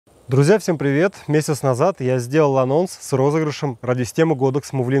Друзья, всем привет! Месяц назад я сделал анонс с розыгрышем радиосистемы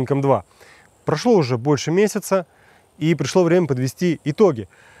Godox Movelink M2. Прошло уже больше месяца, и пришло время подвести итоги.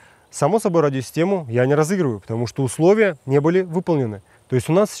 Само собой, радиосистему я не разыгрываю, потому что условия не были выполнены. То есть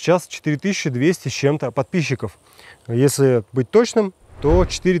у нас сейчас 4200 с чем-то подписчиков. Если быть точным, то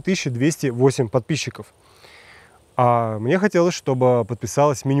 4208 подписчиков. А мне хотелось, чтобы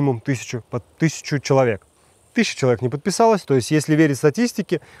подписалось минимум 1000 человек. 1000 человек не подписалось, то есть если верить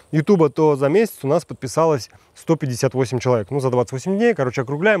статистике Ютуба, то за месяц у нас подписалось 158 человек. Ну, за 28 дней, короче,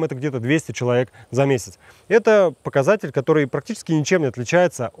 округляем, это где-то 200 человек за месяц. Это показатель, который практически ничем не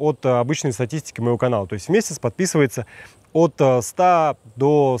отличается от обычной статистики моего канала. То есть в месяц подписывается от 100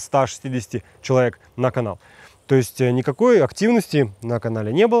 до 160 человек на канал. То есть никакой активности на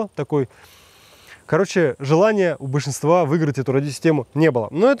канале не было такой. Короче, желания у большинства выиграть эту радиосистему не было.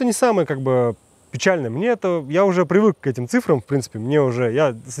 Но это не самое, печально. Я уже привык к этим цифрам, в принципе,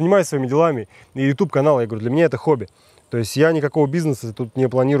 я занимаюсь своими делами, и YouTube канал, я говорю, для меня это хобби. То есть я никакого бизнеса тут не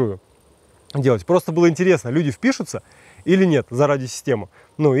планирую делать. Просто было интересно, люди впишутся или нет за радиосистему.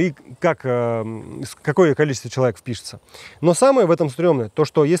 Ну и какое количество человек впишется. Но самое в этом стрёмное, то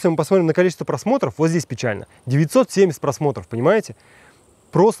что если мы посмотрим на количество просмотров, вот здесь печально. 970 просмотров, понимаете?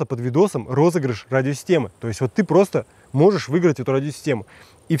 Просто под видосом розыгрыш радиосистемы. То есть вот ты просто можешь выиграть эту радиосистему.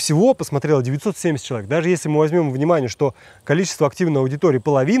 И всего посмотрело 970 человек. Даже если мы возьмем во внимание, что количество активной аудитории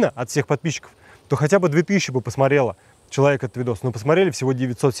половина от всех подписчиков, то хотя бы 2000 бы посмотрело человек этот видос. Но посмотрели всего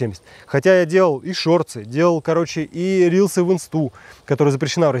 970. Хотя я делал и шорты, делал, и рилсы в инсту, которая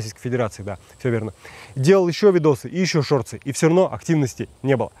запрещена в Российской Федерации, да, все верно. Делал еще видосы и еще шорты, и все равно активности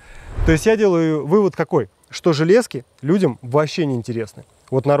не было. То есть я делаю вывод какой? Что железки людям вообще не интересны.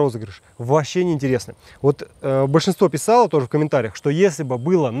 Вот на розыгрыш вообще не интересны. Вот большинство писало тоже в комментариях, что если бы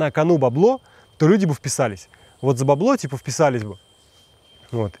было на кону бабло, то люди бы вписались. Вот за бабло типа вписались бы.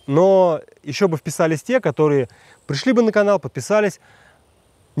 Вот. Но еще бы вписались те, которые пришли бы на канал, подписались,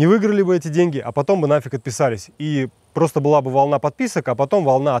 не выиграли бы эти деньги, а потом бы нафиг отписались. И просто была бы волна подписок, а потом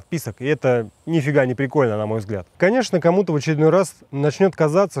волна отписок. И это нифига не прикольно, на мой взгляд. Конечно, кому-то в очередной раз начнет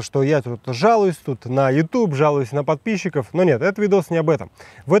казаться, что я тут жалуюсь тут на YouTube, жалуюсь на подписчиков. Но нет, этот видос не об этом.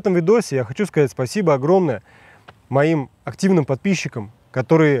 В этом видосе я хочу сказать спасибо огромное моим активным подписчикам,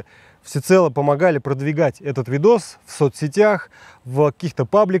 которые всецело помогали продвигать этот видос в соцсетях, в каких-то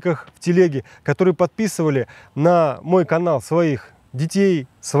пабликах, в телеге, которые подписывали на мой канал своих детей,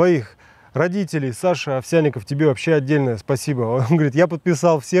 своих родителей. Саша Овсяников, тебе вообще отдельное спасибо. Он говорит, я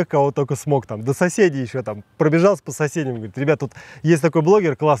подписал всех, кого только смог, там, до соседей еще, там, пробежался по соседям. Говорит, ребят, тут есть такой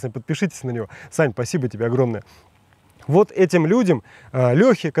блогер классный, подпишитесь на него. Сань, спасибо тебе огромное. Вот этим людям,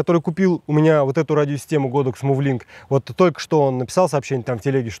 Лехе, который купил у меня вот эту радиосистему Godox Movelink, вот только что он написал сообщение там в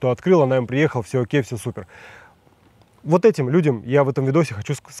телеге, что открыл, она им приехала, все окей, все супер. Вот этим людям я в этом видосе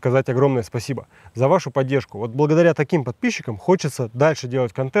хочу сказать огромное спасибо за вашу поддержку. Вот благодаря таким подписчикам хочется дальше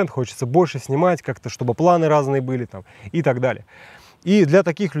делать контент, хочется больше снимать, как-то, чтобы планы разные были там и так далее. И для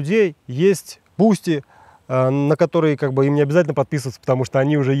таких людей есть Boosty, на которые им не обязательно подписываться, потому что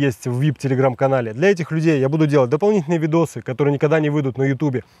они уже есть в VIP телеграм-канале. Для этих людей я буду делать дополнительные видосы, которые никогда не выйдут на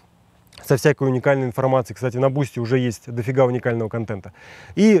YouTube, со всякой уникальной информацией. Кстати, на Boosty уже есть дофига уникального контента.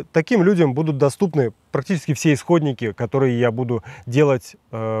 И таким людям будут доступны практически все исходники, которые я буду делать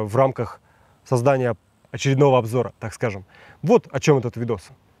в рамках создания очередного обзора, так скажем. Вот о чем этот видос.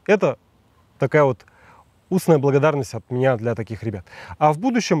 Это такая вот устная благодарность от меня для таких ребят. А в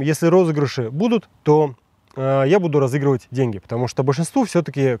будущем, если розыгрыши будут, то я буду разыгрывать деньги, потому что большинству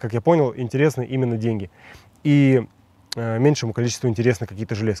все-таки, как я понял, интересны именно деньги. И меньшему количеству интересны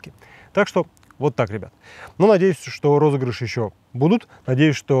какие-то железки. Так что вот так, ребят. Но надеюсь, что розыгрыши еще будут.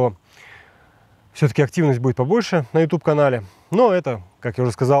 Надеюсь, что все-таки активность будет побольше на YouTube-канале. Но это, как я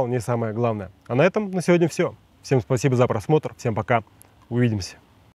уже сказал, не самое главное. А на этом на сегодня все. Всем спасибо за просмотр. Всем пока. Увидимся.